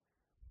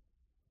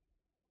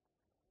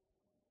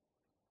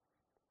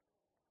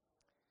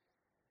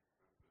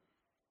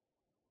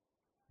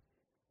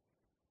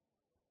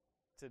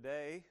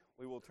Today,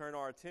 we will turn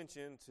our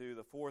attention to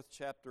the 4th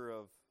chapter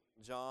of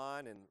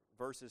John and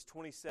verses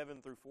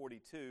 27 through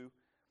 42.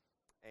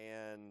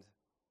 And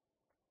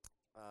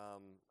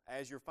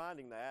as you're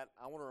finding that,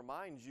 I want to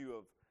remind you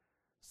of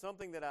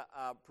something that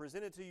I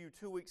presented to you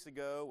 2 weeks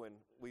ago, and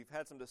we've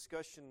had some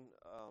discussion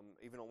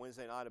even on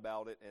Wednesday night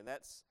about it, and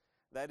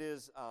that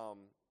is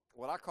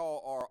what I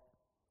call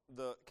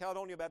the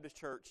Caledonia Baptist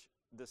Church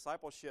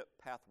Discipleship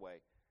Pathway.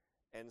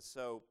 And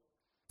so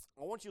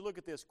I want you to look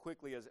at this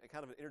quickly as a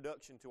kind of an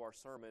introduction to our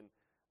sermon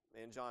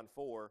in John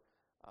 4.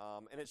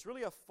 And it's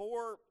really a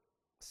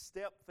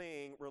 4-step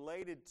thing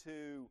related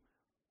to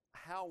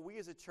how we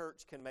as a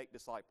church can make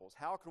disciples.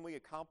 How can we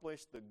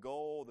accomplish the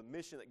goal, the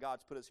mission that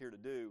God's put us here to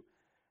do?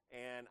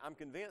 And I'm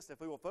convinced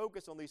if we will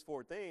focus on these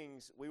 4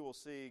 things, we will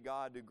see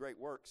God do great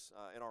works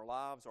in our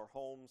lives, our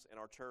homes, in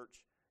our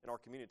church, in our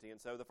community.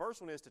 And so the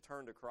first one is to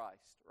turn to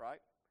Christ, right?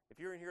 If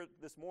you're in here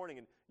this morning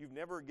and you've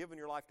never given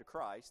your life to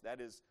Christ, that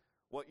is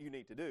what you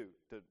need to do,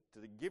 to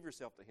give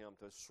yourself to Him,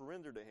 to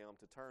surrender to Him,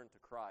 to turn to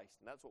Christ.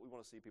 And that's what we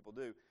want to see people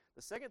do.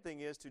 The second thing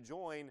is to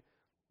join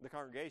the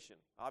congregation,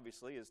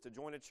 obviously, is to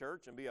join a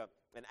church and be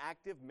an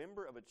active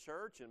member of a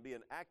church and be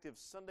an active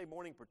Sunday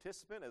morning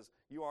participant as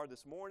you are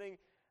this morning,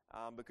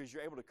 because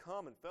you're able to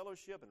come and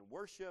fellowship and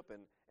worship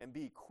and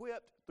be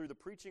equipped through the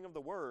preaching of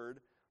the Word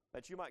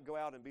that you might go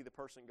out and be the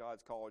person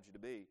God's called you to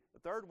be. The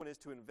third one is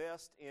to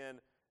invest in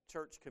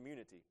church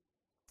community.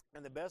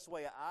 And the best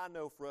way I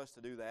know for us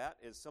to do that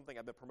is something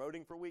I've been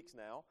promoting for weeks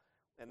now,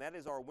 and that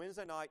is our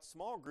Wednesday night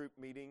small group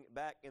meeting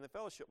back in the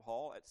fellowship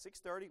hall at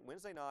 6:30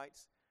 Wednesday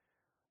nights.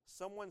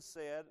 Someone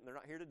said, and they're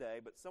not here today,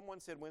 but someone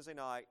said Wednesday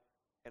night,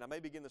 and I may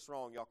be getting this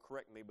wrong, y'all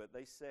correct me, but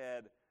they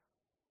said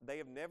they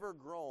have never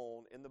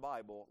grown in the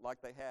Bible like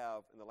they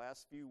have in the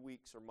last few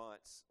weeks or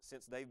months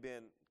since they've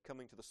been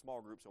coming to the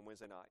small groups on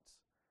Wednesday nights.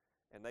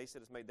 And they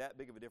said it's made that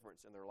big of a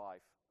difference in their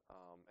life.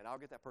 And I'll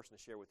get that person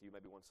to share with you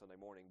maybe one Sunday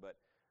morning, but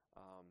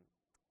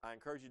I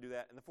encourage you to do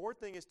that. And the fourth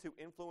thing is to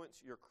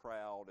influence your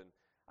crowd. And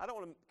I don't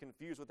want to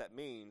confuse what that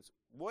means.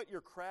 What your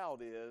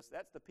crowd is,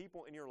 that's the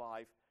people in your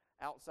life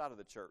outside of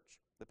the church.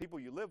 The people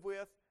you live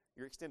with,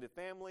 your extended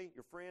family,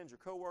 your friends, your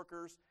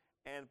coworkers.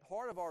 And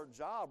part of our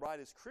job, right,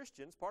 as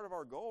Christians, part of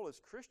our goal as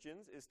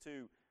Christians is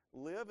to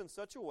live in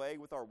such a way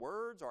with our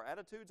words, our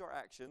attitudes, our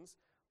actions,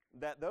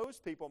 that those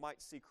people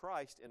might see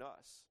Christ in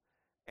us.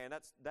 And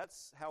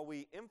that's how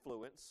we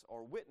influence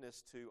or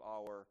witness to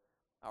our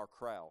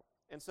crowd.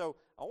 And so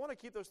I want to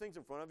keep those things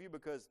in front of you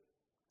because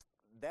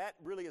that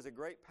really is a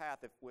great path.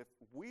 If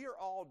we are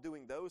all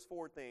doing those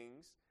 4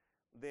 things,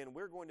 then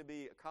we're going to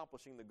be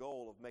accomplishing the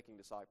goal of making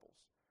disciples.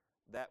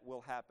 That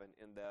will happen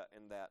in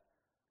that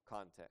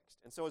context.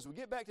 And so as we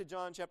get back to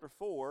John chapter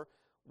 4,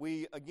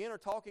 we again are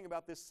talking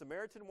about this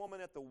Samaritan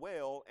woman at the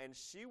well, and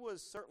she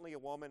was certainly a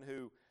woman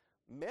who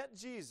met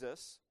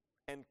Jesus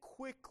and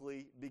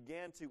quickly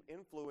began to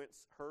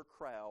influence her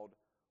crowd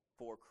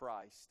for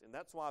Christ. And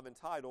that's why I've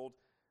entitled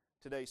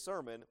today's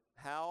sermon,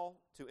 How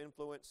to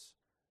Influence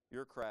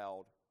Your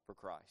Crowd for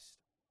Christ.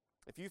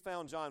 If you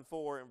found John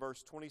 4 in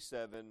verse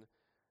 27,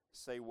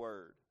 say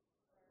word.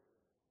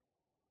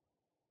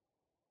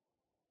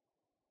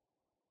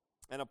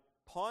 And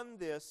upon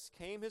this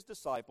came his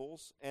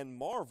disciples and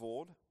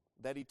marveled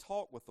that he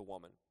talked with the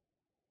woman.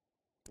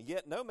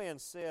 Yet no man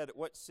said,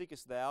 What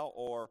seekest thou,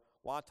 or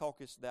why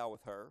talkest thou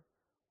with her?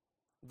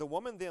 The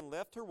woman then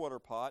left her water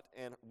pot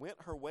and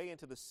went her way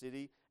into the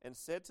city and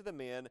said to the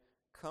men,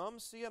 Come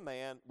see a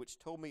man which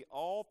told me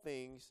all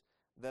things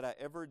that I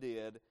ever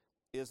did.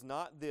 Is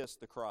not this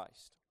the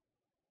Christ?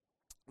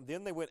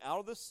 Then they went out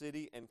of the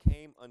city and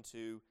came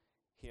unto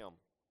him.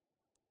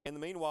 In the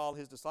meanwhile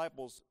his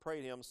disciples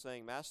prayed him,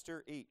 saying,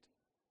 Master, eat.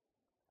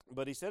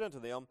 But he said unto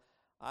them,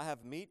 I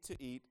have meat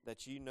to eat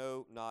that ye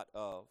know not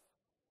of.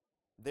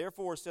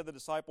 Therefore said the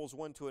disciples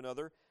one to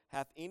another,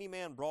 Hath any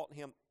man brought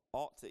him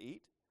aught to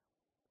eat?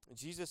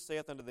 Jesus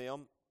saith unto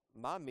them,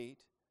 My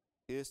meat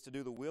is to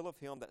do the will of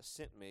him that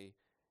sent me,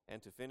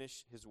 and to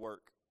finish his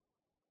work.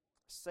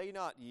 Say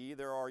not ye,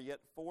 There are yet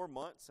 4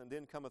 months, and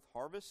then cometh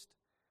harvest?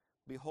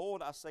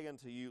 Behold, I say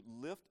unto you,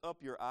 Lift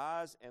up your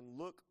eyes, and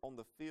look on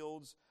the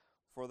fields,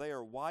 for they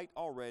are white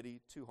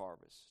already to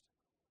harvest.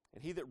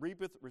 And he that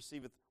reapeth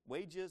receiveth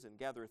wages, and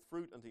gathereth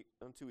fruit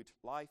unto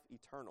life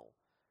eternal,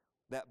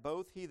 that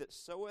both he that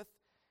soweth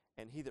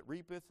and he that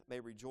reapeth may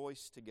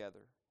rejoice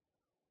together.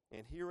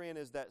 And herein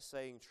is that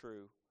saying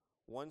true,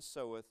 One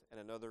soweth, and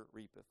another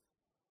reapeth.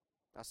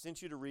 I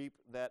sent you to reap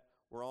that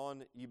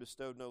whereon ye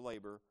bestowed no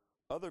labor.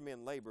 Other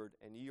men labored,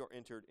 and ye are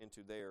entered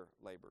into their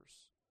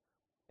labors.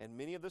 And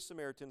many of the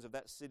Samaritans of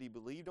that city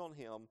believed on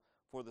him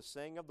for the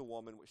saying of the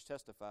woman which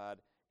testified,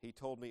 He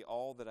told me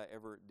all that I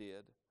ever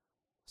did.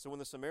 So when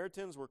the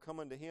Samaritans were come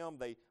unto him,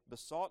 they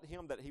besought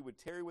him that he would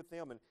tarry with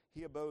them, and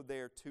he abode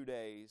there 2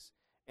 days.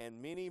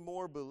 And many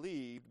more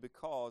believed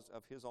because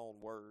of his own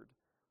word.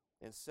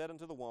 And said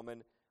unto the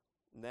woman,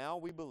 Now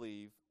we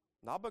believe,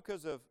 not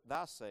because of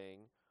thy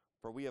saying,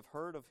 for we have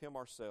heard of him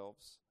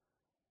ourselves,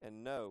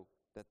 and know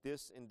that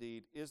this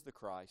indeed is the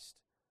Christ,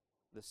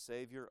 the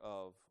Savior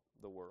of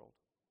the world.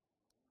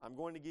 I'm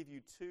going to give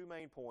you two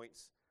main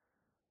points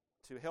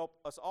to help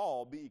us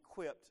all be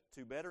equipped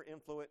to better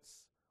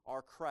influence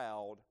our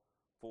crowd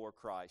for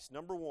Christ.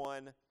 Number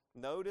one,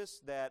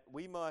 notice that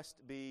we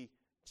must be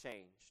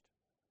changed.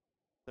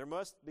 There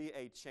must be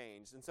a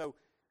change. And so,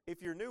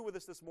 if you're new with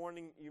us this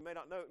morning, you may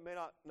not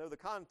know the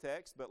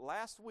context, but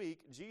last week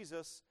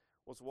Jesus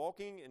was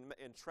walking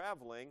and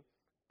traveling,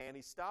 and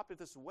he stopped at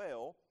this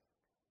well,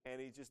 and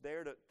he's just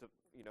there to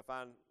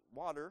find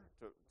water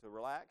to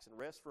relax and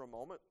rest for a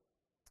moment.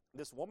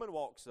 This woman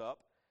walks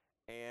up,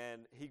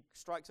 and he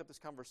strikes up this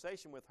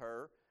conversation with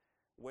her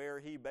where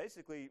he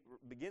basically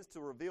begins to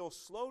reveal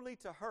slowly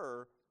to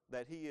her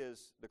that he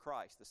is the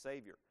Christ, the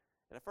Savior.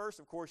 And at first,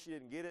 of course, she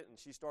didn't get it, and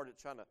she started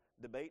trying to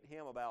debate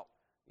him about,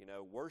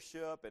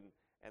 worship,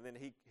 and then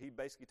he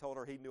basically told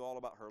her he knew all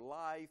about her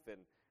life, and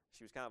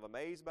she was kind of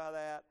amazed by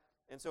that.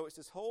 And so it's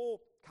this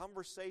whole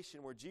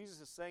conversation where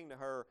Jesus is saying to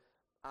her,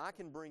 I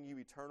can bring you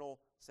eternal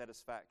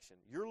satisfaction.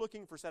 You're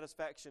looking for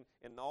satisfaction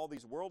in all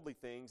these worldly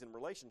things and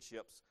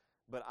relationships,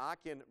 but I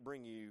can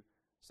bring you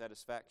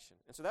satisfaction.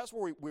 And so that's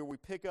where we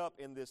pick up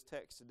in this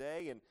text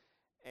today.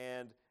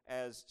 And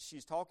as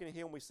she's talking to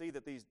him, we see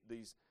that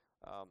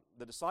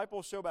the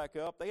disciples show back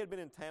up. They had been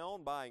in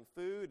town buying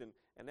food, and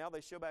now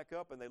they show back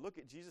up, and they look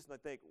at Jesus, and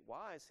they think,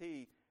 why is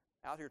he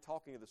out here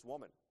talking to this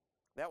woman?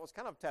 That was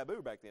kind of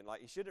taboo back then.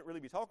 Like, he shouldn't really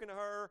be talking to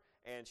her,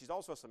 and she's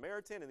also a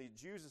Samaritan, and these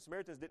Jews and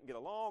Samaritans didn't get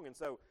along, and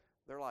so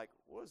they're like,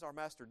 what is our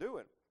master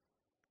doing?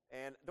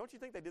 And don't you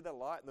think they did that a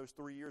lot in those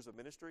 3 years of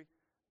ministry?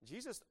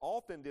 Jesus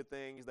often did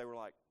things they were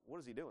like, what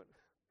is he doing?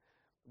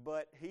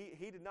 But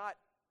he did not,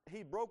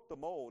 he broke the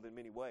mold in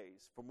many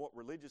ways from what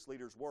religious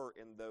leaders were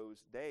in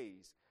those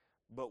days.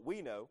 But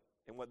we know,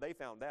 and what they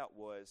found out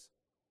was,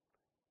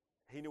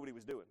 he knew what he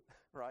was doing,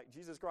 right?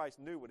 Jesus Christ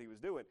knew what he was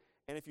doing.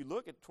 And if you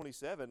look at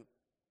 27,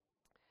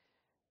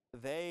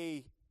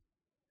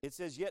 it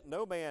says, yet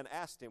no man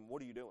asked him,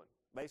 what are you doing?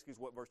 Basically is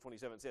what verse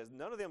 27 says.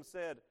 None of them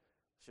said,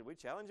 should we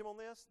challenge him on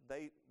this?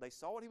 They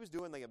saw what he was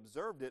doing, they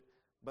observed it,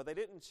 but they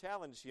didn't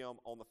challenge him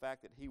on the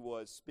fact that he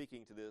was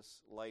speaking to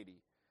this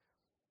lady.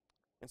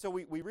 And so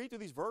we read through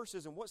these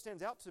verses, and what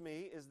stands out to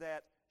me is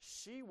that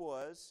she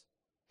was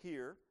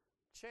here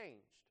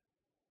changed.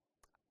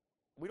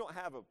 We don't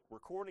have a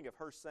recording of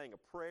her saying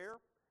a prayer.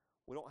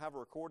 We don't have a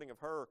recording of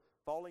her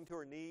falling to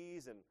her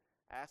knees and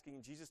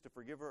asking Jesus to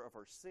forgive her of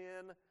her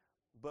sin.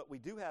 But we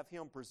do have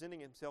him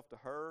presenting himself to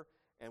her,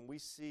 and we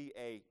see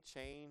a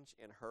change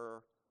in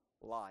her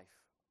life.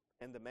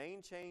 And the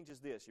main change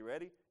is this. You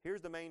ready?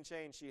 Here's the main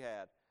change she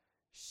had.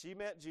 She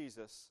met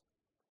Jesus,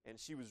 and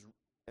she was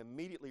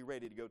immediately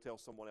ready to go tell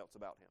someone else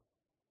about him.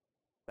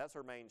 That's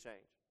her main change.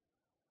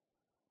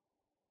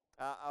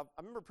 I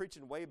remember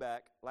preaching way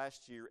back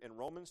last year in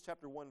Romans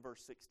chapter 1,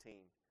 verse 16.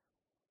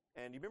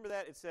 And you remember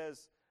that? It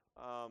says,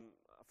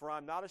 for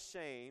I'm not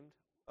ashamed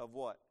of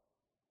what?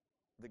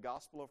 The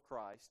gospel of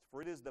Christ,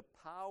 for it is the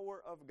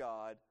power of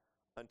God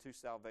unto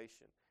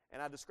salvation.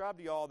 And I described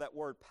to you all that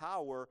word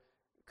power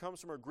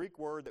comes from a Greek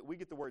word that we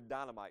get the word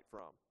dynamite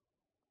from.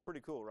 Pretty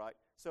cool, right?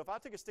 So if I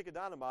took a stick of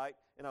dynamite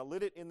and I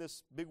lit it in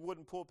this big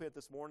wooden pulpit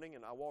this morning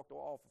and I walked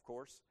off, of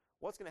course,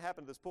 what's going to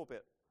happen to this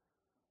pulpit?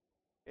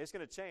 It's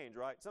going to change,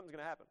 right? Something's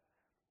going to happen.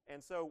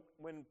 And so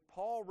when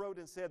Paul wrote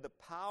and said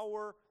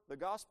the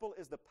gospel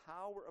is the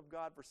power of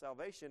God for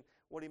salvation,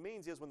 what he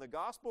means is when the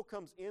gospel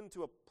comes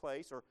into a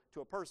place or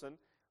to a person,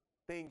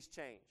 things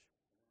change.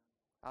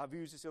 I've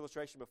used this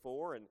illustration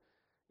before, and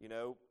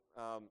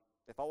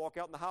if I walk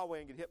out in the highway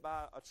and get hit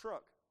by a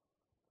truck,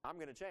 I'm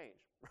going to change,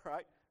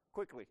 right?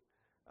 Quickly.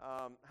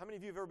 How many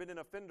of you have ever been in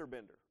a fender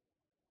bender?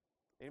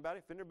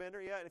 Anybody? Fender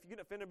bender? Yeah. And if you get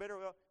a fender bender,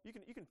 well, you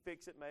can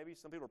fix it maybe.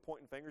 Some people are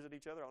pointing fingers at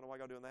each other. I don't know why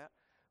y'all doing that.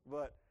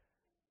 But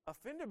a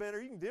fender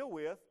bender you can deal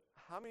with.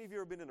 How many of you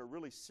have ever been in a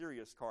really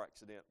serious car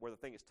accident where the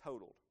thing is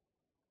totaled?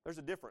 There's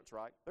a difference,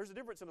 right? There's a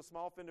difference in a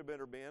small fender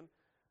bender bin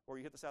where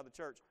you hit the side of the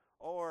church.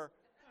 Or,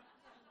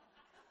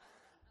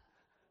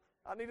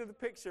 I needed the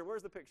picture.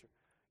 Where's the picture?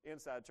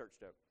 Inside church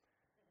dope.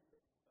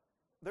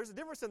 There's a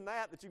difference in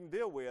that you can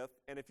deal with,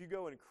 and if you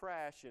go and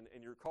crash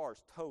and your car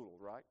is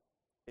totaled, right?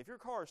 If your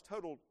car is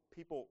totaled,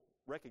 people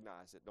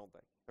recognize it, don't they?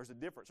 There's a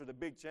difference. There's a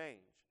big change.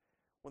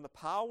 When the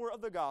power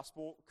of the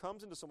gospel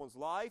comes into someone's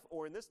life,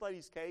 or in this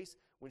lady's case,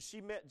 when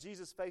she met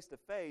Jesus face to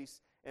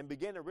face and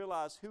began to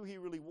realize who he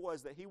really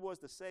was, that he was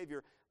the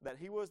Savior, that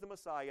he was the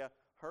Messiah,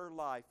 her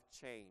life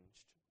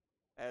changed.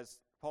 As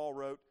Paul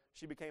wrote,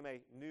 she became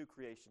a new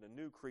creation, a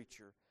new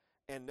creature.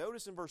 And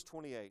notice in verse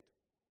 28,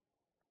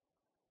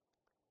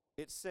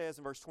 it says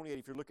in verse 28,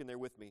 if you're looking there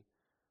with me,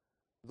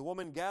 the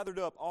woman gathered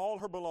up all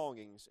her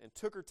belongings and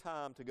took her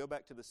time to go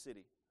back to the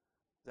city.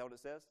 Is that what it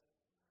says?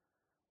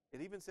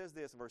 It even says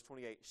this in verse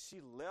 28.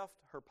 She left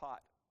her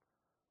pot,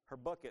 her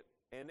bucket.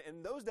 And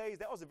in those days,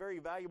 that was a very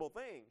valuable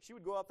thing. She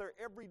would go out there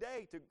every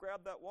day to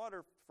grab that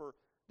water for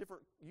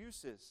different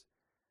uses.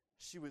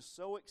 She was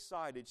so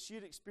excited. She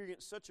had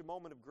experienced such a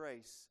moment of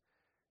grace.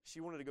 She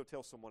wanted to go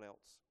tell someone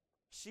else.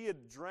 She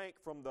had drank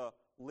from the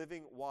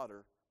living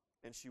water,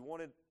 and she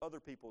wanted other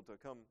people to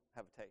come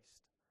have a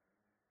taste.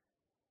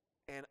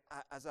 And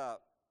as I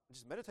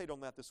just meditated on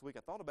that this week.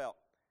 I thought about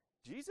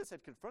Jesus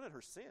had confronted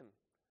her sin.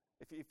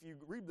 If you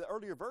read the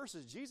earlier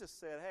verses, Jesus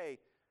said, hey,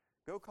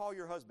 go call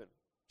your husband.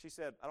 She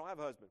said, I don't have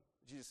a husband.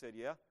 Jesus said,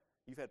 yeah,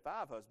 you've had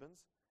 5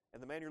 husbands,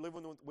 and the man you're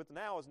living with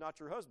now is not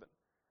your husband.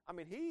 I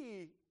mean,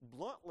 he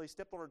bluntly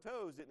stepped on her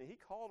toes, didn't he? He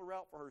called her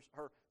out for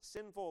her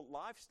sinful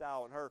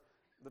lifestyle and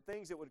the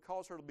things that would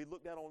cause her to be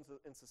looked down on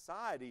in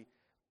society,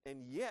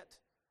 and yet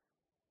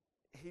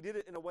he did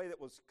it in a way that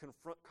was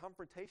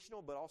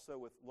confrontational, but also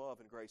with love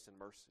and grace and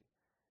mercy.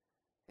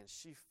 And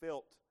she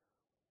felt,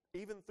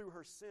 even through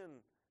her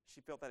sin,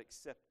 she felt that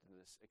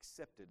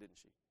accepted, didn't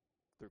she,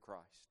 through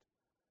Christ.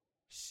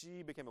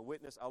 She became a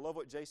witness. I love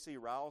what J.C.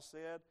 Ryle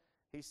said.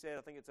 He said,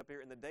 I think it's up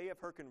here, in the day of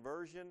her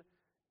conversion,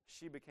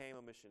 she became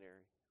a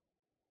missionary.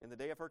 In the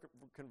day of her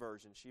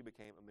conversion, she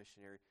became a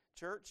missionary.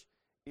 Church,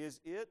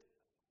 is it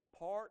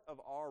part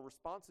of our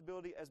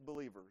responsibility as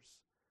believers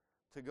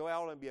to go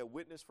out and be a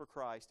witness for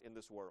Christ in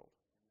this world?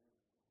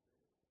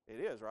 It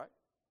is, right?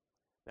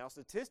 Now,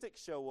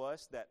 statistics show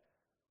us that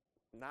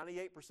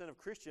 98% of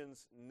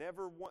Christians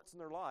never once in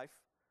their life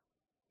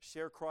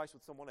share Christ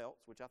with someone else,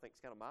 which I think is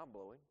kind of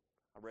mind-blowing.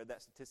 I read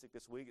that statistic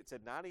this week. It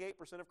said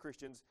 98% of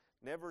Christians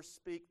never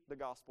speak the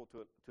gospel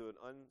to an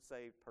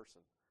unsaved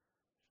person.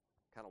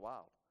 Kind of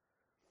wild.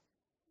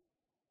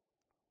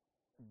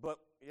 But,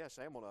 yeah,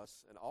 shame on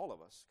us and all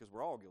of us, because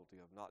we're all guilty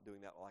of not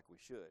doing that like we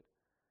should.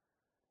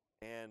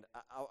 And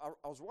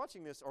I was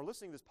watching this, or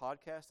listening to this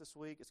podcast this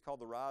week. It's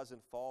called The Rise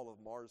and Fall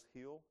of Mars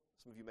Hill.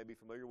 Some of you may be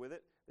familiar with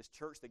it. This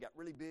church that got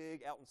really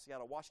big out in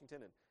Seattle,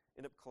 Washington, and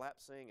ended up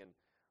collapsing. And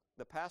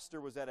the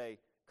pastor was at a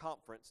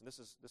conference, and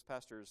this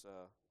pastor's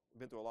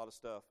been through a lot of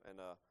stuff and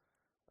a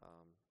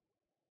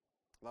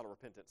lot of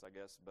repentance, I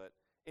guess. But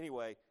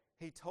anyway,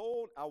 he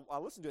told, I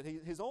listened to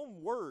it, his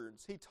own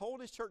words, he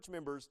told his church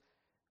members,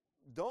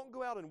 don't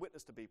go out and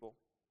witness to people.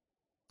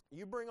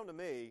 You bring them to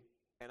me,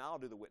 and I'll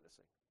do the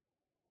witnessing.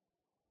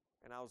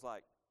 And I was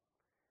like,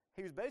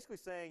 he was basically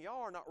saying, y'all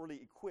are not really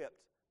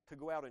equipped to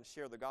go out and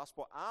share the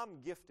gospel.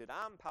 I'm gifted.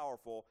 I'm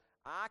powerful.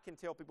 I can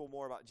tell people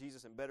more about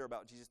Jesus and better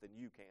about Jesus than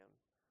you can.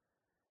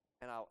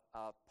 And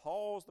I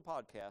paused the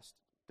podcast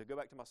to go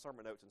back to my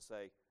sermon notes and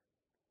say,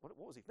 what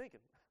was he thinking?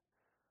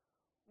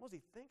 What was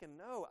he thinking?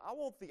 No, I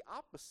want the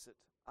opposite.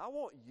 I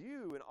want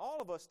you and all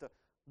of us to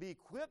be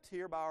equipped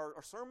here by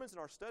our sermons and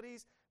our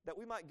studies, that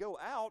we might go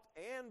out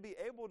and be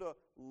able to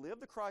live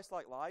the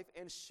Christ-like life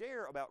and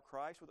share about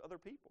Christ with other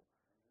people.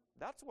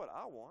 That's what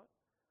I want.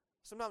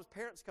 Sometimes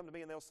parents come to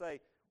me and they'll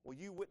say, well,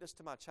 you witness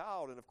to my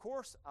child, and of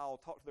course I'll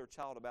talk to their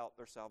child about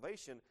their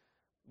salvation,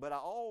 but I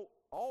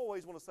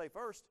always want to say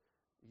first,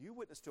 you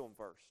witness to them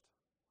first.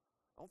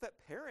 I want that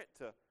parent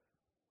to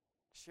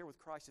share with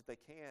Christ if they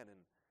can, and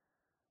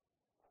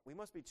we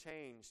must be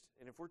changed,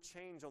 and if we're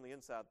changed on the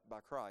inside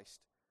by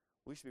Christ,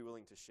 we should be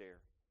willing to share.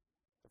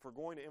 If we're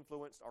going to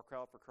influence our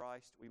crowd for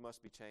Christ, we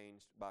must be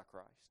changed by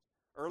Christ.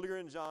 Earlier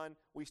in John,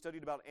 we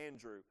studied about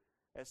Andrew.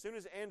 As soon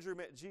as Andrew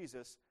met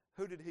Jesus,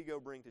 who did he go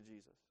bring to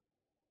Jesus?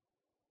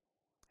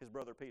 His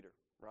brother Peter,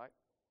 right?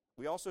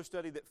 We also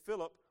studied that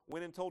Philip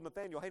went and told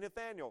Nathanael, hey,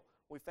 Nathanael,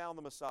 we found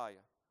the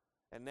Messiah.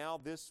 And now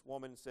this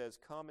woman says,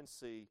 come and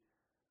see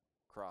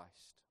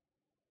Christ.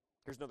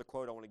 Here's another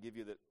quote I want to give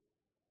you that,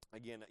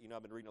 again,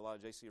 I've been reading a lot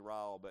of J.C.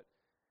 Ryle, but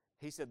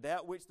he said,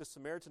 that which the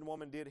Samaritan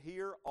woman did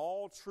here,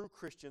 all true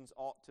Christians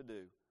ought to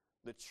do.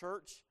 The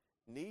church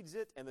needs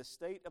it, and the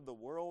state of the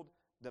world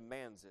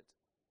demands it.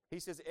 He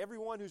says,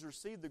 everyone who's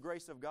received the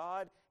grace of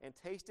God and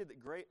tasted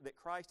that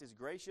Christ is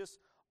gracious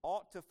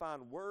ought to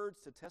find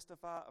words to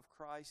testify of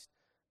Christ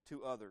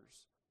to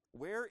others.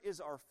 Where is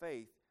our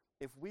faith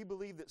if we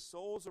believe that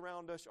souls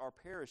around us are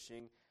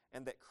perishing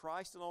and that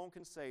Christ alone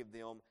can save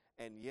them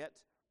and yet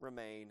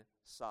remain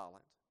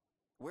silent?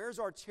 Where's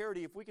our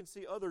charity if we can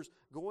see others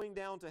going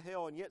down to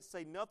hell and yet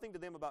say nothing to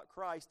them about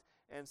Christ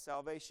and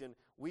salvation?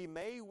 We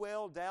may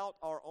well doubt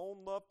our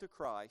own love to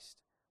Christ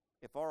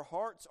if our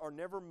hearts are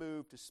never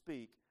moved to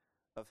speak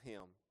of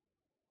Him.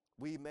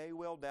 We may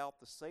well doubt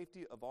the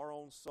safety of our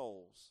own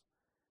souls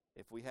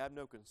if we have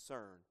no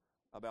concern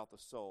about the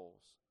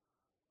souls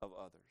of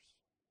others.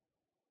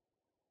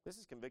 This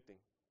is convicting.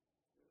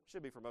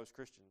 Should be for most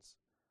Christians.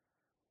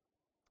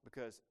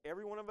 Because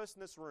every one of us in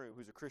this room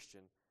who's a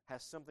Christian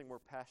has something we're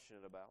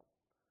passionate about,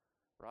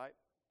 right?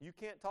 You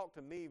can't talk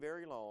to me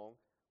very long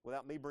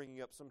without me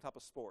bringing up some type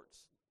of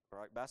sports,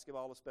 right?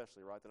 Basketball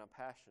especially, right, that I'm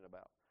passionate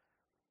about.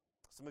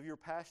 Some of you are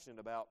passionate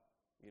about,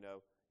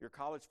 your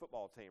college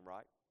football team,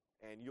 right?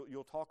 And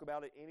you'll talk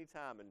about it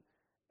anytime.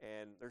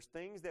 And there's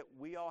things that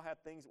we all have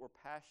things that we're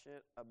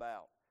passionate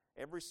about.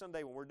 Every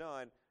Sunday when we're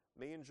done,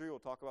 me and Drew will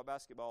talk about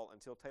basketball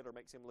until Taylor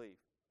makes him leave.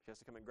 She has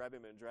to come and grab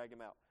him and drag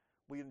him out.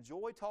 We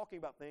enjoy talking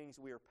about things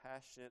we are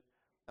passionate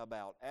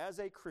about. As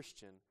a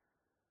Christian,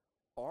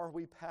 are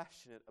we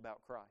passionate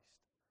about Christ?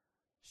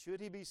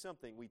 Should He be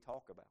something we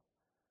talk about?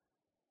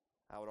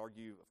 I would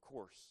argue, of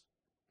course,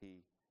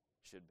 He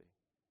should be.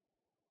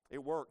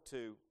 It worked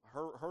too.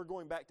 Her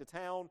going back to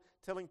town,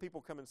 telling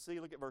people, come and see.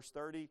 Look at verse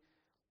 30.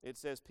 It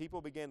says,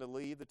 people began to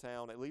leave the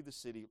town, they leave the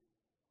city,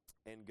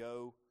 and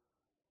go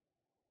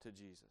to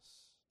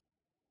Jesus.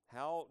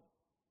 How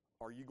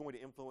are you going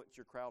to influence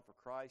your crowd for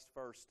Christ?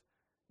 First,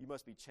 you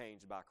must be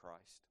changed by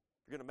Christ.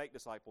 If you're going to make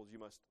disciples, you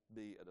must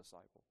be a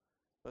disciple.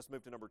 Let's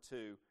move to number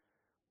 2.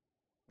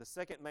 The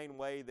second main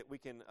way that we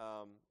can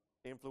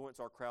influence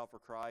our crowd for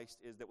Christ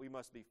is that we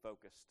must be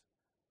focused.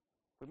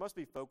 We must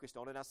be focused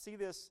on it. And I see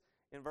this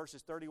in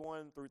verses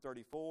 31 through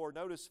 34.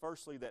 Notice,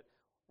 firstly, that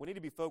we need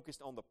to be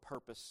focused on the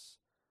purpose,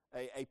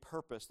 a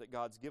purpose that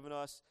God's given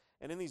us.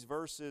 And in these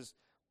verses,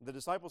 the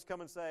disciples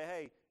come and say,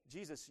 hey,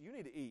 Jesus, you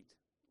need to eat.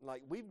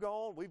 Like, we've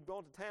gone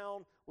to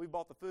town, we've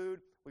bought the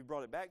food, we've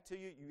brought it back to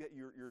you.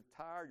 You're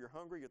tired, you're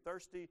hungry, you're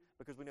thirsty,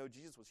 because we know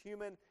Jesus was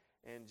human.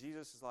 And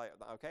Jesus is like,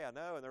 okay, I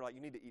know. And they're like,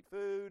 you need to eat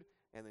food.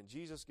 And then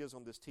Jesus gives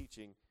them this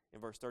teaching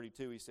in verse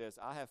 32. He says,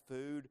 I have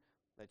food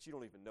that you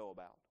don't even know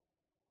about.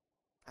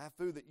 I have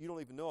food that you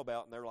don't even know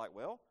about. And they're like,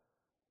 well,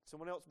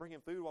 someone else bring him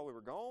food while we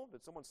were gone?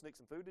 Did someone sneak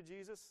some food to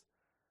Jesus?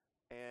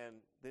 And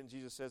then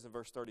Jesus says in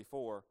verse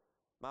 34,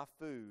 my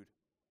food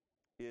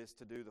is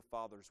to do the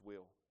Father's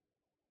will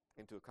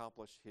and to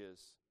accomplish His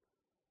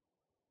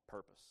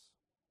purpose.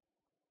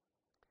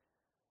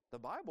 The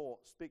Bible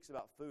speaks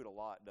about food a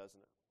lot, doesn't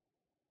it?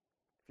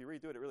 If you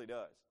read through it, it really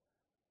does.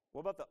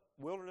 What about the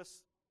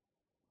wilderness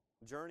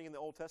journey in the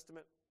Old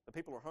Testament? The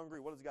people are hungry.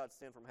 What does God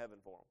send from heaven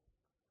for them?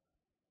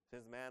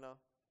 Sends manna,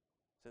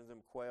 sends them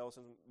quail,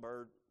 sends them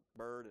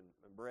bird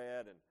and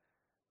bread, and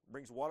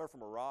brings water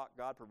from a rock.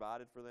 God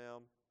provided for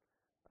them.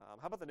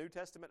 How about the New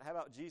Testament? How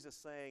about Jesus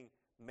saying,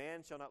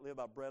 man shall not live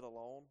by bread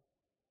alone,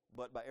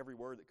 but by every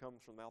word that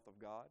comes from the mouth of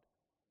God?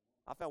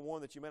 I found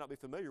one that you may not be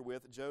familiar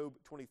with, Job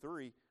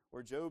 23,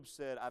 where Job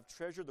said, I've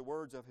treasured the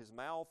words of his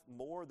mouth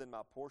more than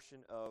my portion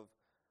of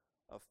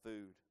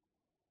food.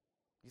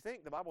 You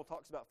think the Bible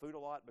talks about food a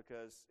lot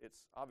because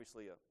it's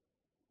obviously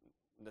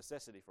a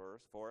necessity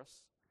for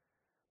us.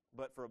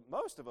 But for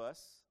most of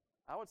us,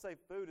 I would say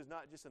food is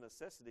not just a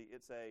necessity,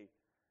 it's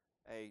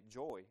a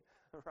joy,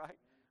 right?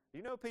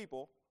 You know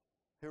people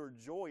who are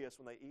joyous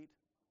when they eat?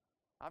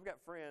 I've got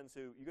friends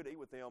who, you go to eat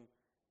with them,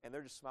 and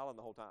they're just smiling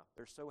the whole time.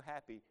 They're so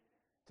happy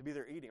to be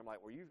there eating. I'm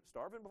like, were you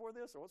starving before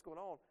this, or what's going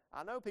on?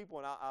 I know people,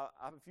 and I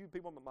have a few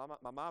people in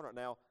my mind right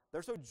now,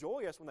 they're so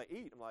joyous when they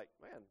eat. I'm like,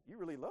 man, you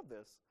really love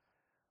this.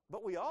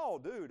 But we all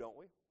do, don't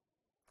we?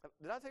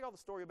 Did I tell you all the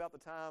story about the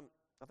time?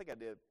 I think I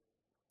did.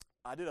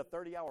 I did a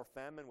 30-hour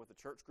famine with a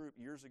church group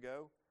years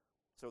ago.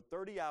 So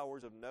 30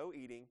 hours of no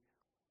eating,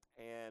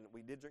 and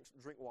we did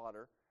drink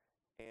water.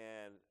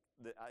 And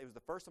it was the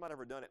first time I'd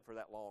ever done it for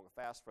that long,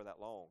 a fast for that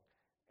long.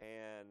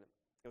 And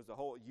it was a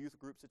whole youth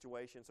group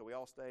situation, so we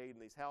all stayed in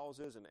these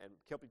houses and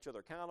kept each other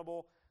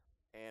accountable.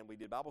 And we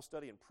did Bible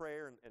study and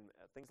prayer and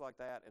things like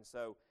that. And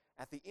so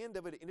at the end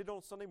of it, it ended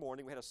on Sunday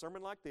morning. We had a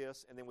sermon like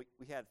this, and then we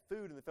had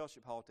food in the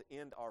fellowship hall to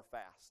end our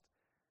fast.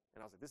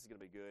 And I was like, this is going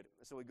to be good.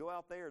 So we go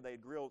out there.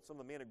 Some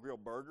of the men had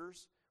grilled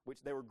burgers,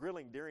 which they were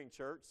grilling during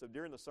church. So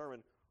during the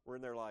sermon, we're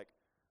in there like,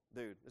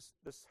 dude,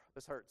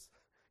 this hurts.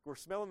 We're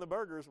smelling the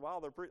burgers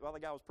while the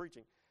guy was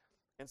preaching.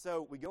 And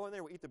so we go in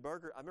there, we eat the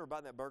burger. I remember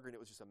buying that burger, and it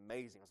was just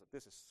amazing. I was like,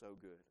 this is so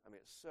good. I mean,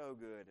 it's so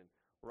good. And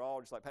we're all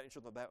just like patting each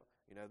other on the back.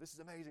 This is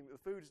amazing. The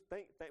food is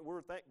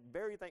we're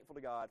very thankful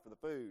to God for the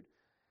food.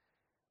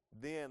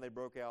 Then they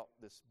broke out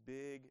this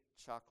big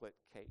chocolate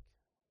cake.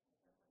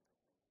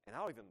 And I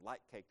don't even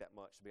like cake that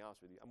much, to be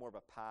honest with you. I'm more of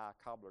a pie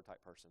cobbler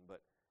type person.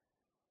 But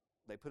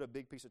they put a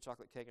big piece of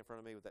chocolate cake in front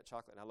of me with that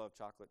chocolate, and I love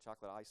chocolate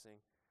icing.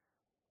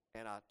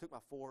 And I took my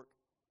fork,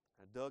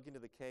 and I dug into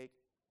the cake,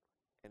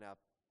 and I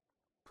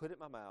put it in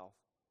my mouth.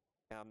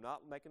 And I'm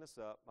not making this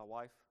up. My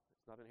wife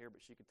is not in here,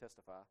 but she could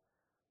testify.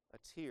 A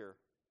tear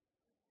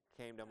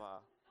came down my eye.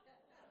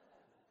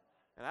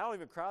 And I don't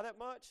even cry that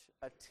much.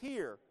 A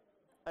tear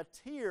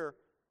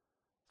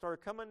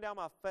started coming down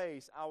my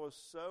face. I was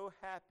so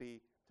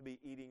happy to be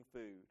eating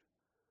food.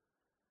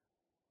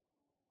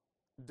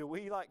 Do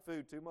we like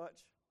food too much?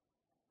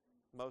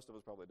 Most of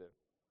us probably do.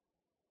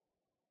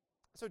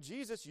 So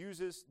Jesus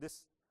uses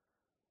this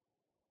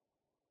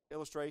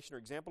illustration or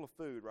example of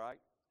food, right?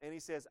 And he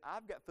says,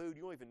 I've got food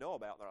you don't even know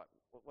about. And they're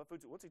like, what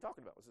food? What's he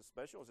talking about? Was this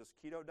special? Is this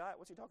keto diet?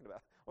 What's he talking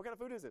about? What kind of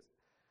food is this?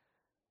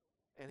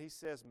 And he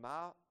says,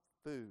 my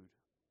food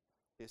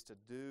is to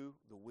do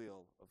the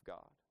will of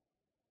God.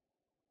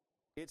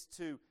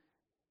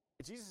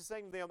 Jesus is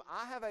saying to them,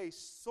 I have a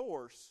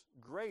source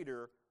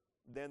greater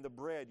than the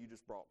bread you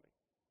just brought me.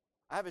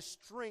 I have a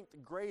strength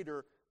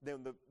greater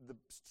than the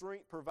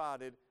strength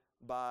provided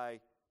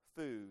by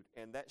food.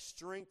 And that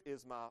strength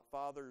is my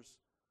Father's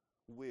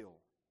will.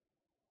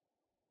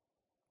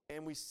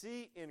 And we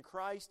see in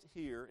Christ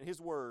here, in His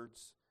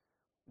words,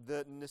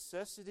 the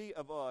necessity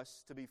of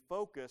us to be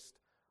focused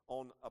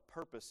on a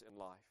purpose in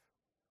life.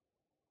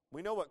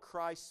 We know what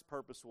Christ's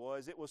purpose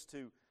was. It was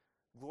to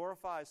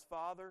glorify His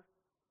Father.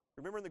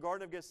 Remember in the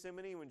Garden of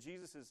Gethsemane when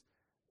Jesus is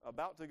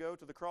about to go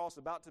to the cross,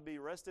 about to be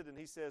arrested, and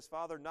He says,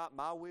 Father, not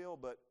my will,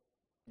 but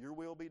your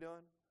will be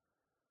done.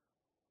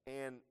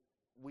 And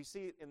we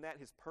see in that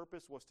His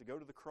purpose was to go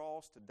to the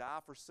cross, to die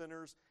for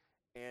sinners,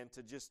 and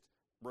to just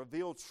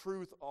reveal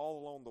truth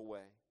all along the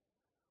way.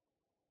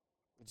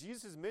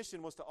 Jesus'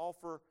 mission was to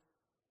offer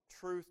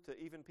truth to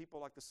even people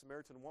like the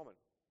Samaritan woman,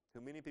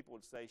 who many people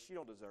would say, she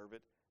don't deserve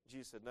it.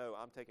 Jesus said, no,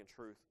 I'm taking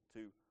truth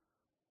to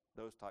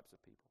those types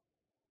of people.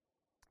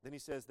 Then he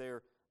says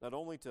there, not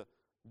only to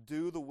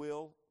do the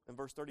will, in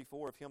verse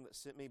 34, of him that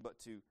sent me, but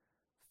to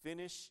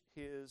finish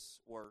his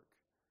work.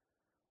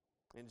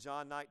 In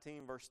John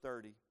 19, verse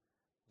 30,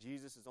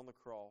 Jesus is on the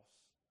cross,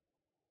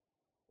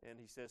 and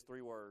he says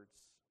 3 words,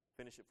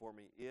 finish it for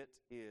me. It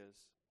is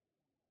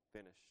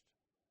finished.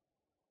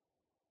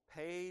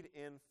 Paid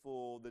in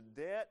full. The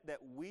debt that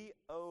we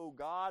owe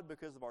God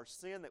because of our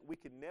sin that we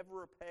can never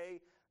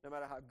repay, no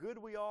matter how good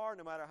we are,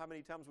 no matter how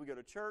many times we go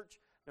to church,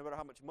 no matter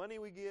how much money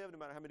we give, no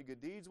matter how many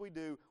good deeds we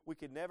do, we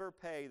can never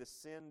pay the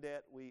sin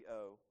debt we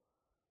owe.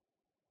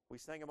 We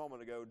sang a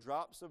moment ago,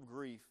 drops of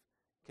grief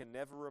can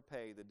never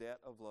repay the debt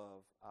of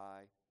love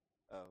I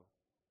owe.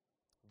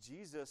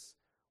 Jesus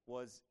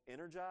was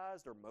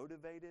energized or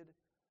motivated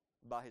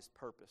by his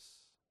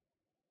purpose.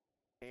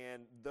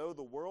 And though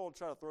the world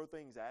tried to throw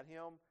things at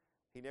him,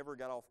 he never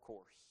got off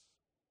course.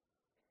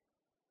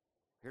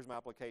 Here's my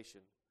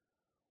application.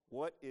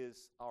 What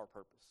is our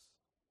purpose?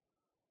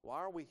 Why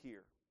are we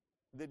here?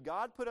 Did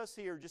God put us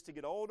here just to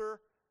get older,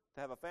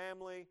 to have a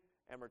family,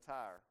 and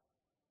retire?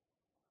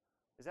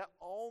 Is that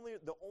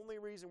the only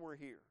reason we're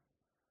here?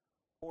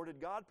 Or did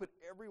God put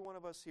every one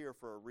of us here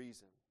for a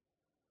reason?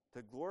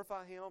 To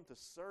glorify him, to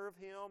serve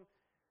him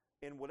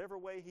in whatever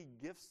way he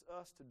gifts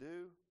us to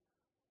do?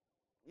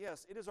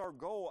 Yes, it is our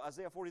goal,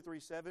 Isaiah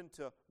 43:7,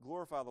 to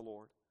glorify the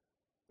Lord.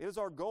 It is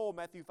our goal,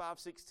 Matthew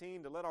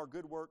 5:16, to let our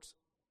good works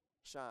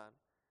shine.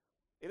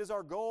 It is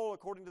our goal,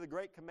 according to the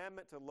Great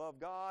Commandment, to love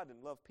God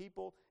and love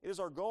people. It is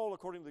our goal,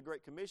 according to the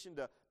Great Commission,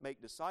 to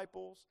make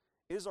disciples.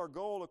 It is our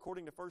goal,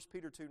 according to 1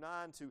 Peter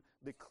 2:9, to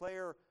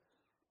declare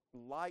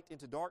light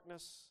into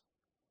darkness.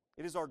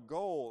 It is our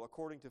goal,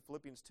 according to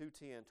Philippians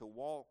 2:10, to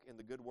walk in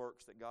the good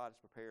works that God has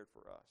prepared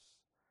for us.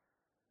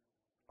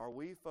 Are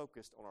we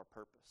focused on our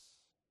purpose?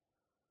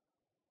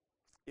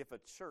 If a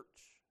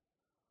church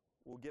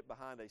will get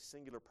behind a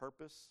singular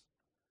purpose,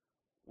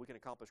 we can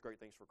accomplish great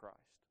things for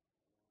Christ.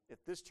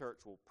 If this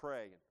church will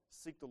pray and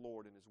seek the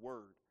Lord in his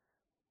word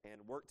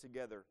and work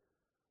together,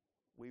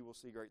 we will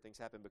see great things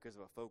happen because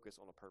of a focus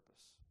on a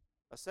purpose.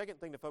 A second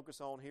thing to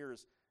focus on here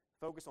is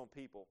focus on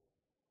people.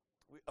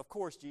 Of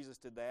course, Jesus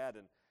did that.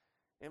 And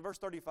in verse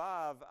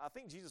 35, I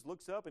think Jesus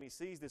looks up and he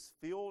sees this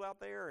field out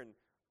there, and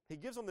he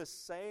gives them this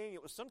saying.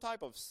 It was some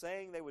type of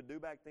saying they would do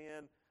back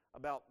then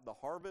about the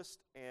harvest.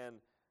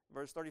 And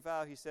verse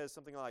 35, he says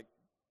something like,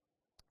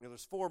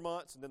 there's 4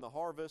 months and then the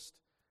harvest,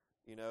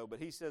 but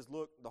he says,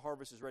 look, the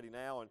harvest is ready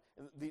now. And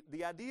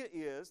the idea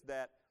is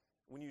that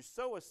when you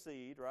sow a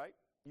seed, right,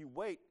 you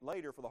wait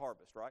later for the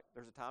harvest, right?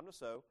 There's a time to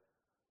sow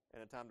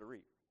and a time to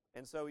reap.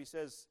 And so he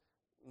says,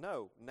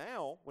 no,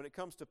 now, when it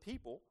comes to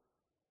people,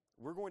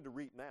 we're going to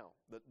reap now.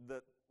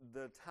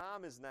 The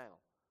time is now.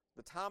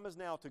 The time is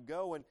now to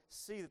go and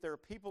see that there are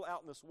people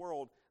out in this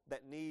world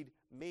that need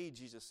me,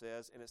 Jesus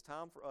says, and it's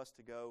time for us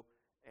to go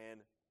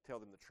and tell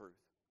them the truth.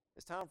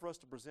 It's time for us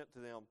to present to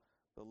them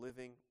the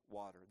living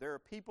water. There are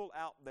people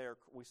out there,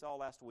 we saw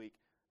last week,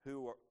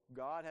 who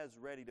God has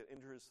ready to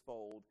enter his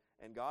fold,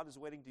 and God is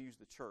waiting to use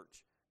the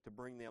church to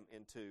bring them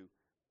into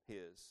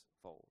his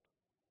fold.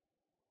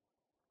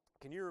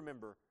 Can you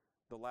remember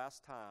the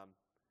last time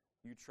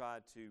you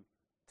tried to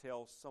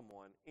tell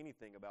someone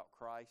anything about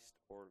Christ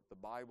or the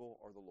Bible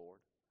or the Lord?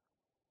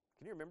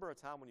 Can you remember a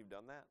time when you've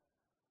done that?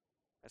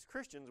 As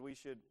Christians, we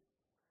should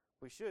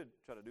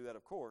try to do that,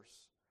 of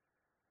course.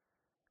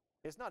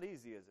 It's not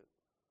easy, is it?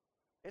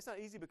 It's not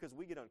easy because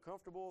we get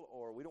uncomfortable,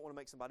 or we don't want to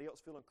make somebody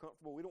else feel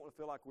uncomfortable. We don't want to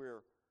feel like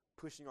we're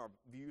pushing our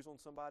views on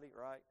somebody,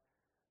 right?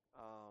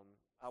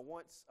 I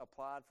once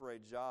applied for a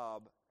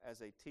job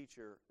as a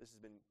teacher. This has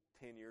been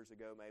 10 years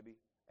ago, maybe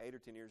 8 or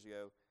 10 years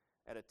ago,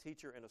 at a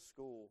teacher in a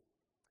school.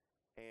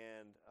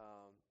 And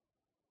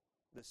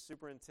the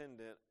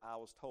superintendent, I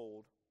was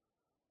told,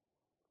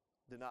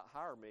 did not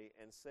hire me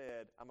and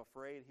said, I'm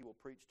afraid he will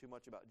preach too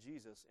much about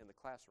Jesus in the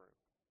classroom.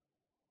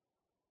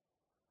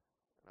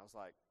 And I was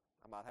like,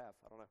 I might have.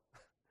 I don't know.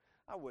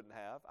 I wouldn't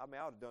have. I mean,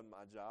 I would have done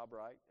my job,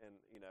 right? And,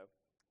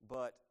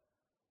 but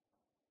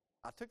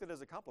I took that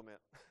as a compliment.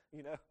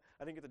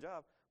 I didn't get the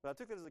job, but I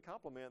took that as a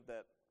compliment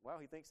that, wow,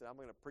 he thinks that I'm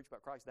going to preach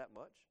about Christ that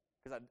much.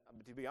 Because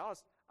to be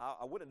honest,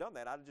 I wouldn't have done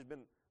that. I'd have just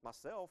been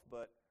myself,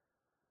 but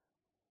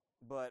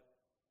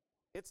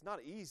it's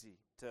not easy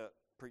to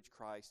preach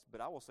Christ.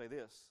 But I will say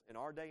this, in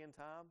our day and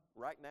time,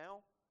 right now,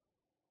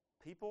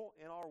 people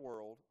in our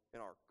world, in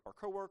our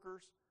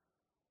coworkers,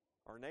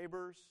 our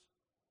neighbors,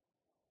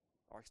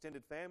 our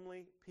extended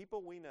family,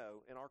 people we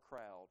know in our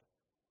crowd,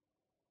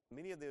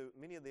 many of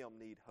them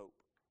need hope.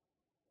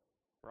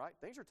 Right?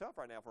 Things are tough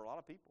right now for a lot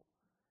of people.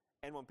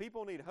 And when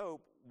people need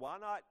hope, why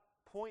not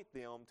point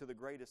them to the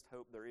greatest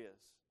hope there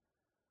is,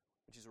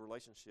 which is a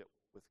relationship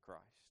with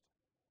Christ?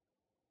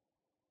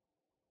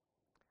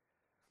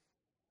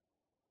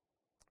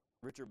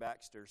 Richard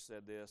Baxter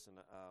said this, and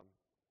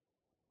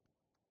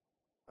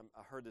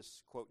I heard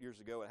this quote years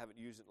ago. I haven't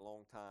used it in a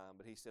long time,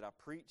 but he said, I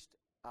preached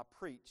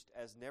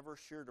as never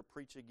sure to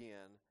preach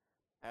again,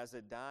 as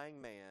a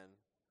dying man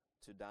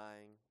to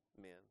dying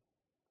men.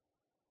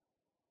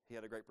 He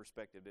had a great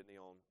perspective, didn't he,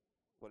 on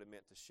what it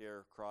meant to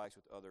share Christ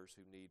with others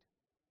who need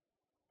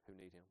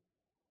him.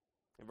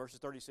 In verses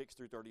 36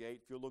 through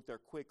 38, if you'll look there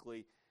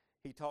quickly,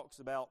 he talks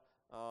about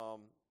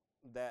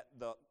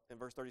in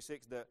verse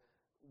 36,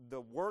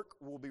 the work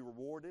will be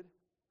rewarded.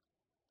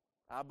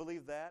 I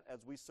believe that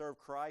as we serve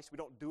Christ, we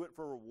don't do it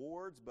for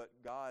rewards, but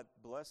God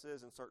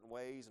blesses in certain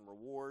ways and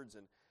rewards.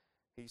 And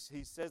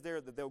he says there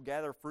that they'll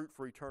gather fruit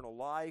for eternal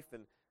life.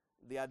 And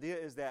the idea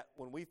is that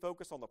when we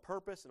focus on the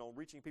purpose and on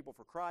reaching people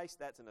for Christ,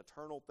 that's an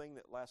eternal thing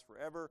that lasts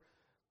forever.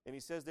 And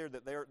he says there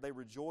that they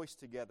rejoice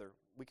together.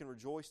 We can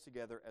rejoice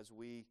together as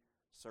we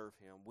serve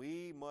Him.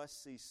 We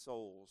must see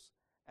souls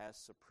as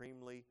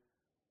supremely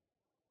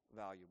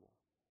valuable.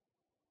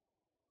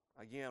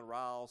 Again,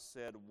 Riles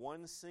said,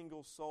 one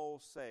single soul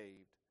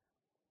saved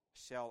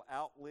shall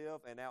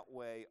outlive and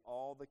outweigh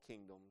all the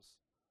kingdoms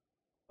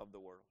of the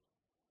world.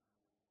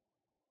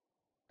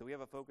 Do we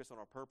have a focus on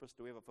our purpose?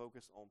 Do we have a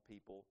focus on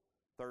people?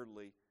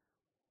 Thirdly,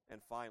 and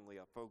finally,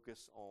 a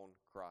focus on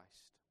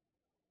Christ.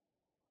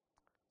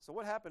 So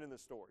what happened in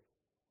this story?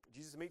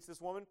 Jesus meets this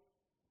woman.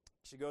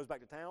 She goes back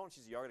to town. She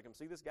says, "You are going to come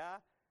see this guy?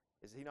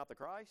 Is he not the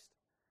Christ?"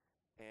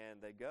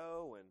 And they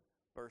go, and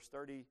verse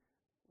 39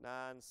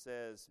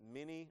 says,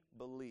 many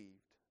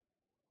believed.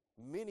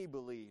 Many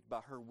believed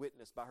by her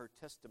witness, by her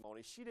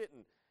testimony. She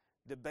didn't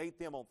debate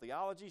them on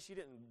theology. She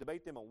didn't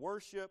debate them on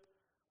worship.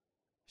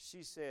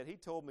 She said, "He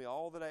told me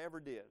all that I ever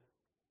did.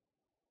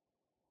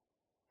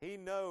 He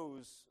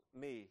knows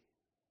me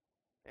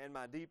and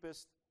my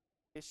deepest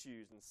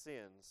issues and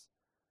sins.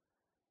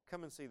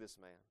 Come and see this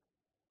man."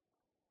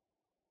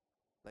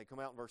 They come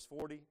out in verse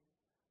 40.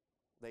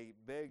 They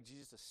beg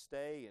Jesus to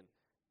stay, and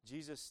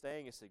Jesus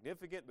staying is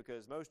significant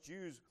because most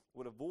Jews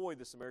would avoid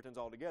the Samaritans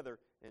altogether,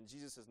 and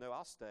Jesus says, "No,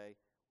 I'll stay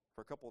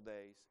for a couple of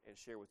days and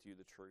share with you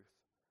the truth."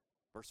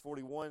 Verse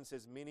 41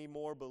 says, "Many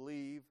more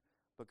believe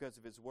because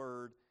of His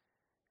word."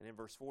 And in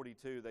verse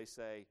 42, they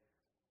say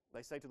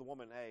to the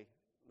woman, "Hey,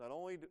 not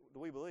only do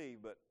we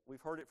believe, but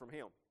we've heard it from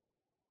Him.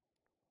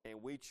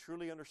 And we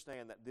truly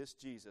understand that this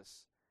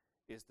Jesus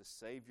is the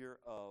Savior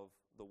of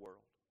the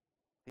world."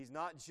 He's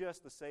not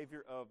just the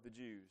Savior of the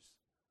Jews,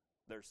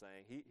 they're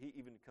saying. He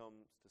even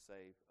comes to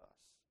save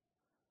us.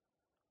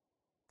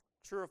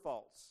 True or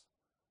false?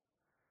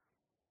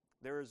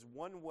 There is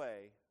one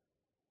way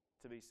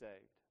to be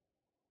saved.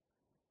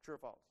 True or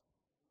false?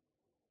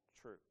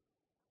 True.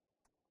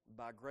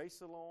 By grace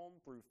alone,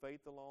 through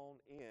faith alone,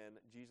 in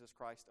Jesus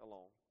Christ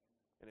alone.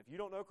 And if you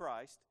don't know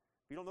Christ,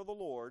 if you don't know the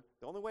Lord,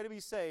 the only way to be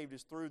saved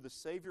is through the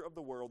Savior of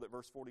the world that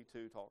verse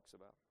 42 talks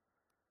about.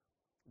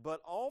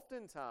 But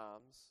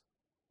oftentimes,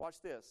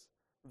 watch this,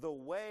 the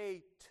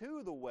way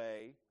to the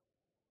way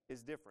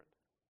is different.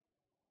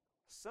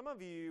 Some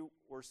of you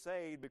were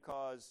saved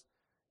because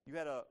you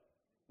had a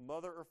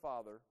mother or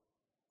father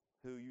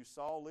who you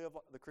saw live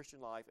the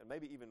Christian life and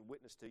maybe even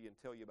witness to you and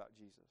tell you about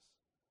Jesus.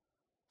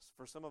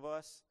 For some of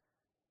us,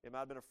 it might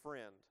have been a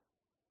friend.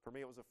 For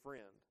me, it was a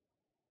friend.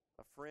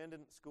 A friend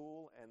in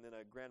school and then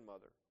a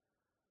grandmother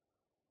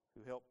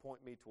who helped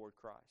point me toward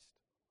Christ.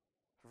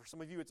 For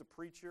some of you, it's a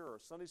preacher or a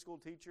Sunday school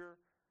teacher.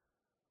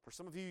 For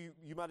some of you,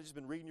 you might have just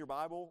been reading your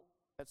Bible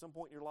at some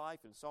point in your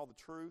life and saw the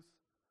truth.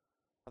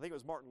 I think it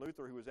was Martin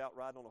Luther who was out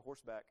riding on a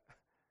horseback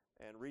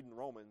and reading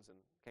Romans and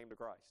came to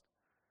Christ.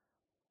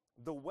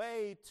 The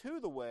way to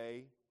the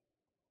way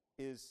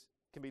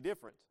can be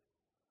different.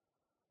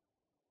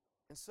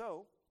 And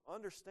so,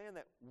 understand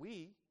that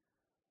we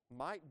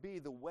might be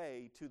the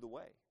way to the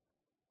way.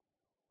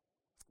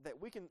 That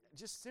we can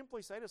just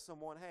simply say to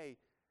someone, "Hey,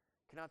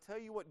 can I tell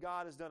you what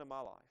God has done in my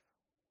life?"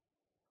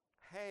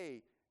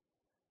 Hey,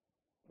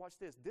 watch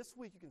this. This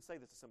week you can say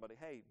this to somebody.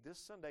 "Hey, this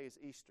Sunday is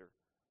Easter.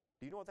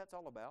 Do you know what that's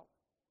all about?"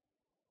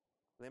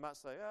 They might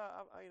say,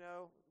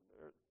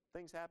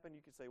 things happen.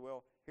 You can say,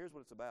 "Well, here's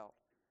what it's about.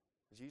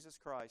 Jesus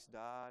Christ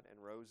died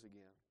and rose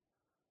again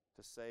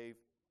to save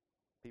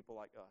people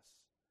like us."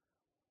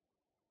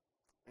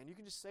 And you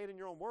can just say it in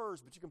your own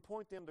words, but you can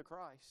point them to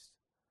Christ.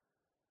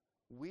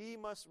 We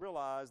must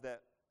realize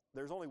that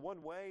there's only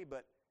one way,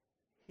 but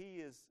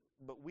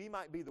we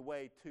might be the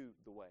way to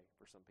the way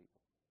for some people.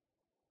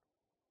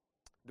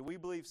 Do we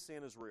believe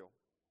sin is real?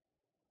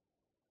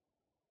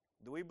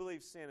 Do we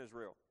believe sin is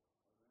real?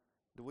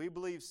 Do we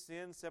believe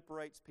sin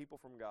separates people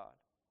from God?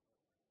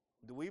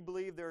 Do we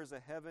believe there is a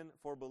heaven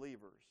for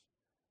believers?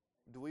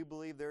 Do we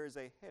believe there is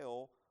a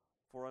hell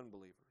for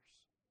unbelievers?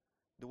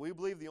 Do we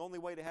believe the only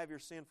way to have your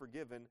sin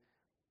forgiven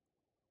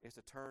is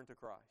to turn to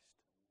Christ?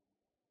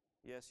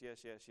 Yes,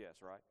 yes, yes,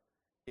 yes, right?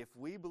 If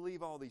we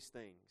believe all these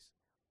things,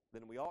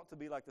 then we ought to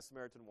be like the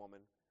Samaritan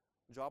woman,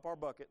 drop our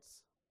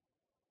buckets,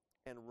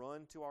 and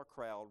run to our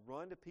crowd,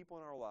 run to people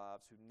in our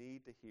lives who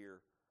need to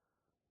hear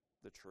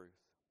the truth.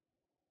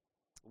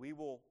 We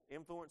will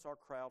influence our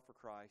crowd for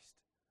Christ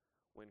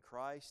when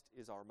Christ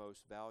is our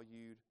most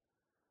valued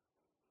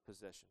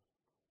possession.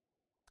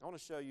 I want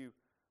to show you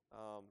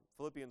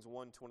Philippians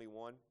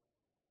 1:21.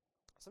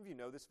 Some of you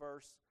know this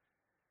verse,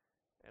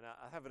 and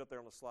I have it up there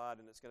on the slide,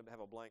 and it's going to have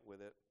a blank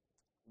with it.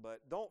 but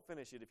don't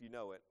finish it if you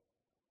know it.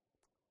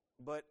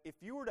 But if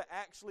you were to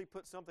actually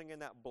put something in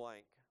that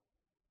blank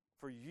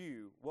for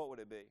you, what would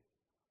it be?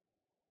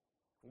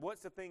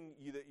 What's the thing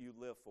that you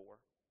live for?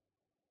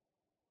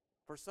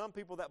 For some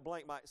people, that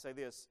blank might say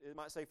this. It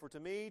might say, to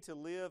me, to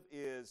live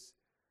is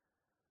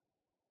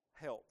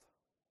health.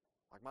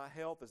 Like my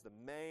health is the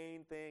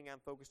main thing I'm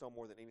focused on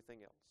more than anything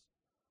else.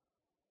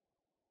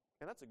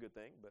 And that's a good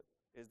thing, but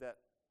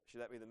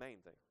should that be the main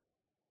thing?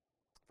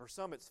 For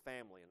some, it's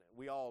family, and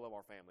we all love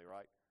our family,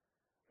 right?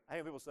 I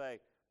hear people say,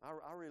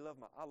 I really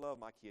love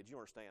my kids. You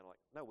don't understand. Like,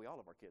 no, we all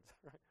love our kids,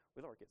 right?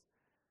 We love our kids.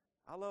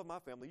 I love my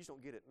family. You just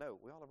don't get it. No,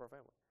 we all love our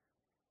family.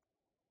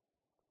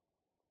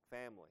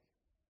 Family,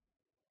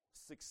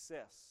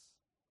 success,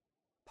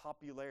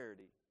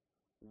 popularity,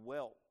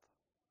 wealth,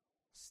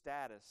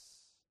 status.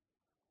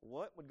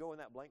 What would go in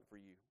that blank for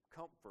you?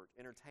 Comfort,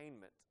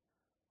 entertainment,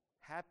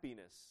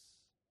 happiness.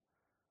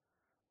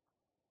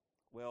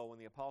 Well, when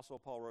the Apostle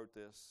Paul wrote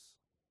this,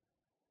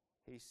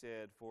 he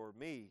said, for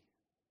me,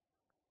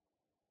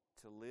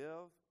 to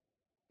live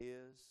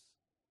is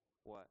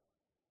what?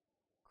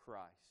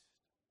 Christ.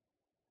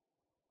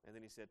 And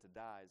then he said, to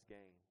die is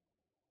gain.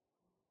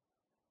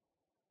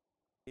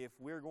 If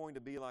we're going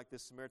to be like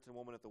this Samaritan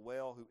woman at the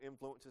well who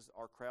influences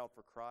our crowd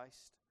for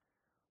Christ,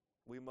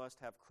 we must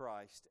have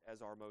Christ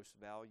as our most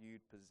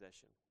valued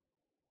possession.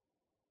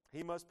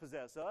 He must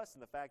possess us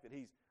in the fact that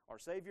He's our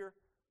Savior,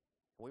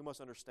 and we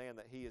must understand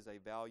that He is a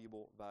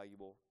valuable,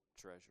 valuable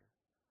treasure.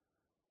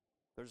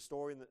 There's a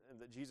story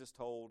that Jesus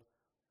told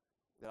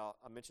that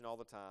I mention all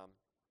the time,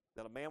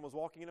 that a man was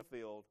walking in a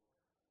field,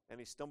 and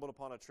he stumbled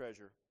upon a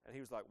treasure, and he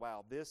was like,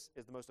 wow, this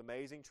is the most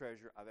amazing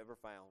treasure I've ever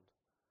found.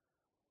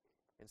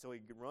 And so he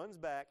runs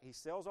back, he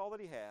sells all that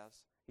he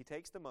has, he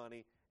takes the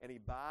money, and he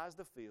buys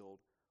the field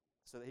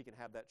so that he can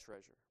have that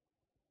treasure.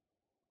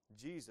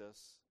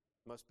 Jesus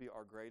must be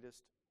our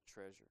greatest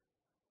treasure.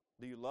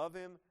 Do you love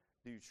Him?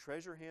 Do you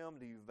treasure Him?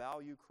 Do you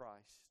value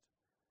Christ?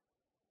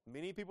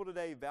 Many people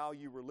today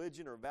value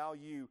religion or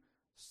value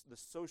the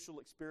social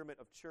experiment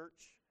of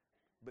church,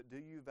 but do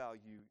you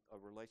value a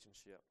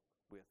relationship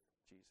with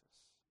Jesus?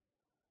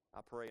 I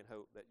pray and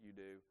hope that you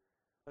do.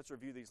 Let's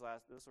review these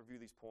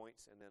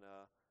points, and then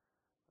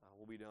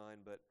we'll be done.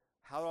 But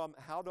how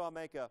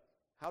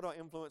do I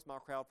influence my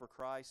crowd for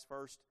Christ?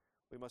 First,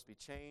 we must be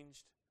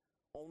changed.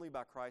 Only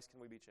by Christ can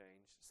we be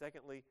changed.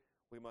 Secondly,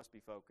 we must be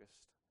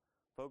focused.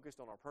 Focused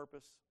on our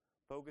purpose,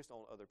 focused on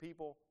other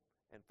people,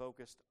 and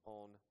focused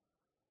on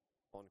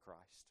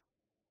Christ.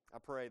 I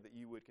pray that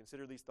you would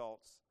consider these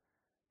thoughts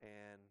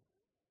and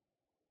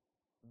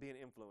be an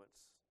influence.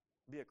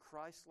 Be a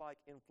Christ-like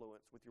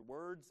influence with your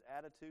words,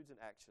 attitudes, and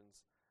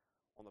actions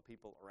on the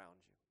people around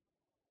you.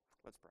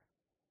 Let's pray.